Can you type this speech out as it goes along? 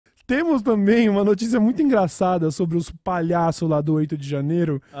temos também uma notícia muito engraçada sobre os palhaços lá do 8 de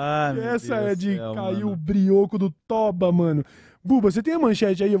janeiro. Essa é de cair o brioco do Toba, mano. Buba, você tem a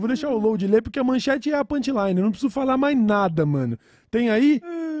manchete aí? Eu vou deixar o load ler, porque a manchete é a punchline. Eu não preciso falar mais nada, mano. Tem aí?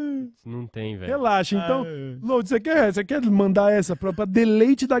 Não tem, velho. Relaxa, então. Load, você quer mandar essa pra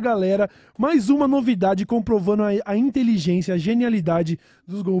deleite da galera? Mais uma novidade comprovando a inteligência, a genialidade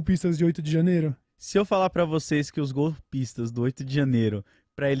dos golpistas de 8 de janeiro? Se eu falar pra vocês que os golpistas do 8 de janeiro,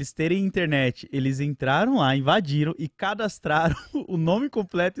 pra eles terem internet, eles entraram lá, invadiram e cadastraram o nome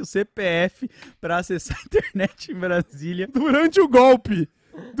completo e o CPF pra acessar a internet em Brasília. Durante o golpe!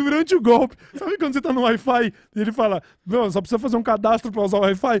 Sabe quando você tá no Wi-Fi e ele fala, não, só precisa fazer um cadastro pra usar o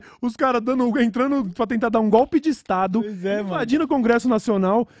Wi-Fi? Os caras entrando pra tentar dar um golpe de Estado, invadindo o Congresso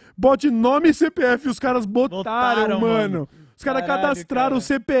Nacional, bote nome e CPF, os caras botaram, mano. Os caras cadastraram o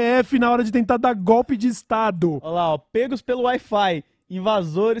CPF na hora de tentar dar golpe de Estado. Olha lá, ó, pegos pelo Wi-Fi.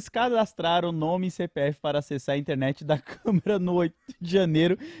 Invasores cadastraram nome e CPF para acessar a internet da Câmara no 8 de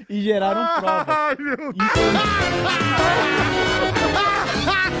janeiro e geraram provas. Ai, meu Deus!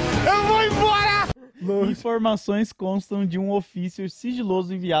 Eu vou embora! Informações constam de um ofício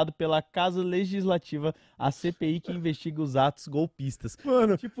sigiloso enviado pela Casa Legislativa à CPI que investiga os atos golpistas.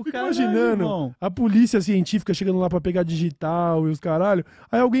 Mano, tipo, fico imaginando a polícia científica chegando lá pra pegar digital e os caralho.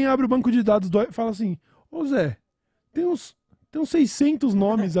 Aí alguém abre o banco de dados e fala assim, ô Zé, tem uns 600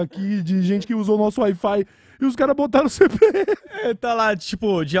 nomes aqui de gente que usou o nosso Wi-Fi e os caras botaram o CPF. Tá lá,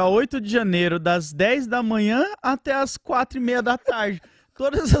 tipo, dia 8 de janeiro, das 10 da manhã até as 4h30 da tarde.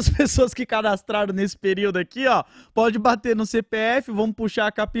 Todas as pessoas que cadastraram nesse período aqui, ó, pode bater no CPF, vamos puxar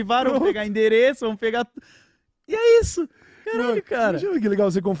a capivara, vamos pegar endereço, vamos pegar... E é isso. Caralho, cara. Imagina que legal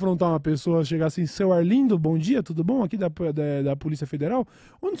você confrontar uma pessoa, chegar assim, seu Arlindo, bom dia, tudo bom? Aqui da Polícia Federal.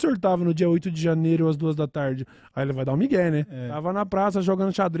 Onde o senhor tava no dia 8 de janeiro, às 2 da tarde? Aí ele vai dar um migué, né? Tava na praça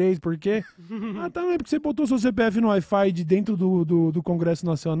jogando xadrez, por quê? Tá, não é porque você botou seu CPF no Wi-Fi de dentro do Congresso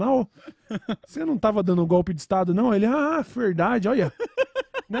Nacional? Você não tava dando um golpe de Estado, não? Ele, verdade, olha.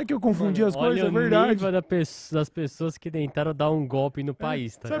 Não é que eu confundi as coisas, é verdade. Olha o nível das pessoas que tentaram dar um golpe no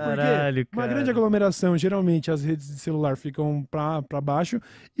país, tá? Sabe por quê? Uma grande aglomeração, geralmente as redes de celular ficam pra baixo,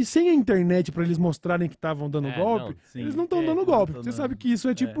 e sem a internet pra eles mostrarem que estavam dando golpe, eles não estão dando golpe. Você sabe que isso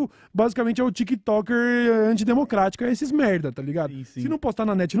é tipo, basicamente é o TikToker antidemocrático, é esses merda, tá ligado? Sim, sim. Se não postar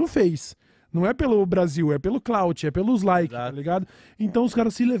na net, não fez. Não é pelo Brasil, é pelo clout, é pelos likes, tá ligado? Então os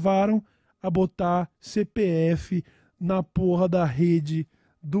caras se levaram a botar CPF na porra da rede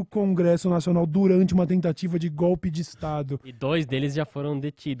do Congresso Nacional durante uma tentativa de golpe de Estado. E 2 deles já foram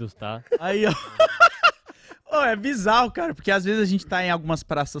detidos, tá? Aí, ó. Oh, é bizarro, cara, porque às vezes a gente tá em algumas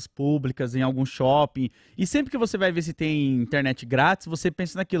praças públicas, em algum shopping, e sempre que você vai ver se tem internet grátis, você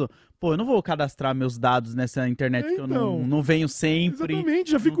pensa naquilo, pô, eu não vou cadastrar meus dados nessa internet que eu não venho sempre.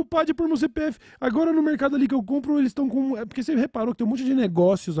 Exatamente, já fico pá por meu CPF. Agora no mercado ali que eu compro, eles estão com... É porque você reparou que tem um monte de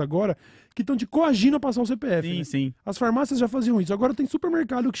negócios agora que estão te coagindo a passar o CPF. Sim, né? sim. As farmácias já faziam isso. Agora tem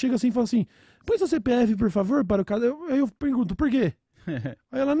supermercado que chega assim e fala assim, põe seu CPF, por favor, para o caso. Aí eu pergunto, por quê?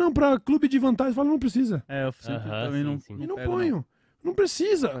 Aí ela, não, pra clube de vantagem, fala, não precisa. Eu sempre também não E não ponho. Não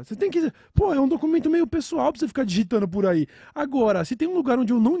precisa. Você tem que... Pô, é um documento meio pessoal pra você ficar digitando por aí. Agora, se tem um lugar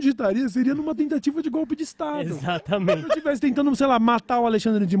onde eu não digitaria, seria numa tentativa de golpe de Estado. Exatamente. Se eu estivesse tentando, sei lá, matar o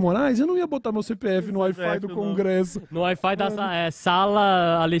Alexandre de Moraes, eu não ia botar meu CPF no Wi-Fi do Congresso. No Wi-Fi da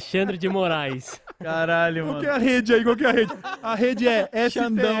sala Alexandre de Moraes. Caralho, mano. Qual que é a rede aí? Qual que é a rede? A rede é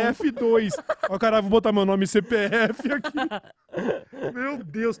SPF2. Ó, caralho, vou botar meu nome CPF aqui. Meu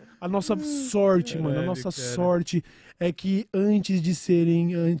Deus. A nossa sorte, mano, a nossa sorte é que antes de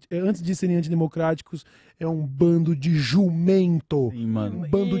serem antidemocráticos, é um bando de jumento. Sim, mano. Um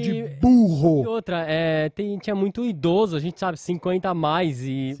bando de burro. E outra, tinha muito idoso, a gente sabe, 50 a mais.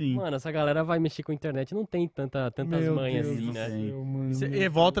 E, Sim. mano, essa galera vai mexer com a internet, não tem tantas manhas assim, né? E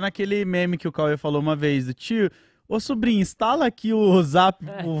volta naquele meme que o Cauê falou uma vez, do tio, ô sobrinho, instala aqui o Zap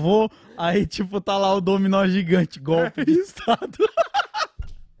pro vovô, aí tipo tá lá o dominó gigante, golpe de Estado.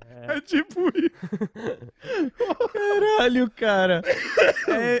 É tipo isso. Caralho, cara.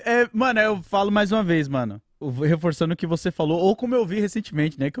 Mano, eu falo mais uma vez, mano. Reforçando o que você falou, ou como eu vi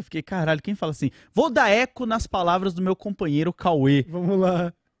recentemente, né? Que eu fiquei, caralho, quem fala assim? Vou dar eco nas palavras do meu companheiro Cauê. Vamos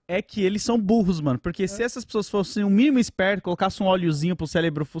lá. É que eles são burros, mano. Porque se essas pessoas fossem um mínimo esperto, colocassem um óleozinho pro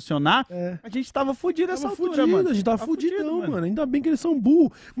cérebro funcionar, a gente tava fudido nessa altura, mano. A gente tava fudidão, mano. Ainda bem que eles são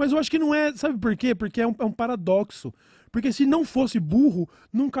burros. Mas eu acho que não é... Sabe por quê? Porque é um paradoxo. Porque se não fosse burro,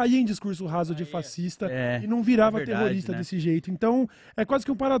 não caía em discurso raso de fascista e não virava terrorista desse jeito. Então, é quase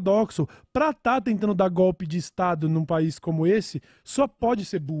que um paradoxo. Pra estar tentando dar golpe de Estado num país como esse, só pode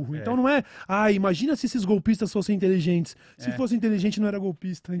ser burro. Então não é, imagina se esses golpistas fossem inteligentes. Se fosse inteligente, não era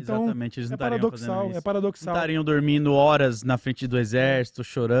golpista. Então, exatamente, eles não paradoxal, é paradoxal. Não estariam dormindo horas na frente do exército,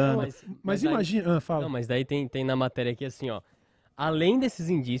 chorando. Mas imagina... fala. Não, mas daí tem na matéria aqui assim, ó. Além desses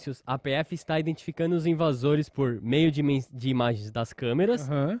indícios, a PF está identificando os invasores por meio de imagens das câmeras,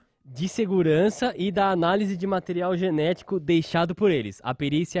 de segurança e da análise de material genético deixado por eles. A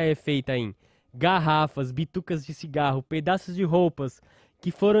perícia é feita em garrafas, bitucas de cigarro, pedaços de roupas que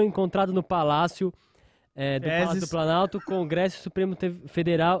foram encontrados no Palácio do Planalto, Congresso Supremo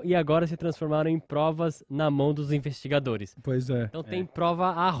Federal e agora se transformaram em provas na mão dos investigadores. Pois é. Então tem prova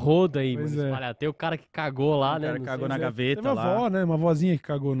a roda aí, mano, espalhada. Tem o cara que cagou lá, né? O cara cagou na gaveta lá. Teve uma avó, né? Uma vozinha que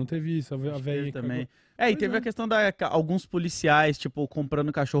cagou, não teve isso? A velha também. E teve a questão alguns policiais, tipo,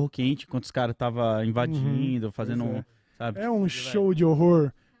 comprando cachorro quente enquanto os caras estavam invadindo, fazendo sabe? É um show de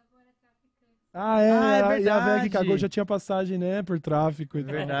horror. É verdade. E a velha que cagou já tinha passagem, né, por tráfico. É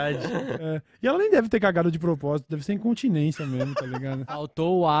verdade. E ela nem deve ter cagado de propósito, deve ser incontinência mesmo, tá ligado?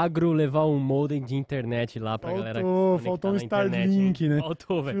 Faltou o agro levar um modem de internet lá pra galera. Faltou um Starlink, né?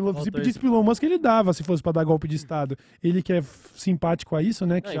 Faltou, velho. Se pedisse pro Elon Musk, ele dava, se fosse pra dar golpe de Estado. Ele que é simpático a isso,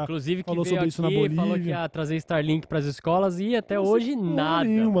 né? Que já inclusive falou que sobre veio isso na aqui, Bolívia. falou que ia trazer Starlink pras escolas e até hoje nada.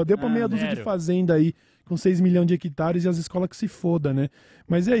 Nenhuma. Deu pra meia dúzia de fazenda aí, com 6 milhões de hectares e as escolas que se foda, né?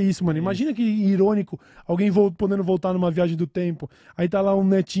 Mas é isso, mano. Imagina que irônico, alguém podendo voltar numa viagem do tempo, aí tá lá um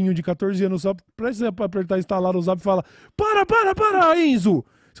netinho de 14 anos só, precisa apertar instalar o zap e fala: Para, Enzo!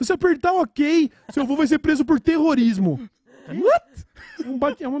 Se você apertar OK, seu avô vai ser preso por terrorismo.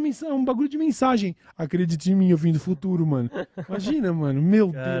 What? É um bagulho de mensagem. Acredite em mim, eu vim do futuro, mano. Imagina, mano.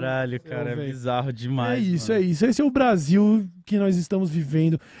 Meu Deus. Caralho, cara, é bizarro demais. É isso. Esse é o Brasil que nós estamos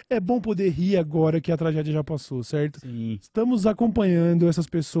vivendo. É bom poder rir agora que a tragédia já passou, certo? Sim. Estamos acompanhando essas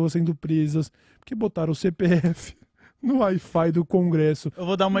pessoas sendo presas porque botaram o CPF no Wi-Fi do Congresso. Eu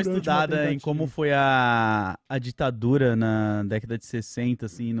vou dar uma estudada em como foi a ditadura na década de 60,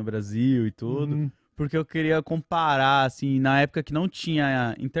 assim, no Brasil e tudo. Porque eu queria comparar, assim, na época que não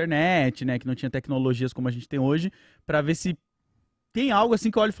tinha internet, né, que não tinha tecnologias como a gente tem hoje, pra ver se tem algo assim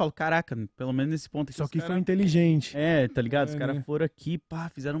que eu olho e falo, caraca, pelo menos nesse ponto aqui. Só que foi inteligente. Tá ligado? Os caras foram aqui,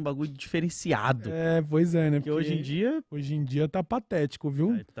 fizeram um bagulho diferenciado. Pois é, né? Porque hoje em dia... Hoje em dia tá patético,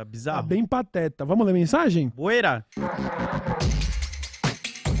 viu? Tá bizarro. Tá bem pateta. Vamos ler mensagem? Boeira!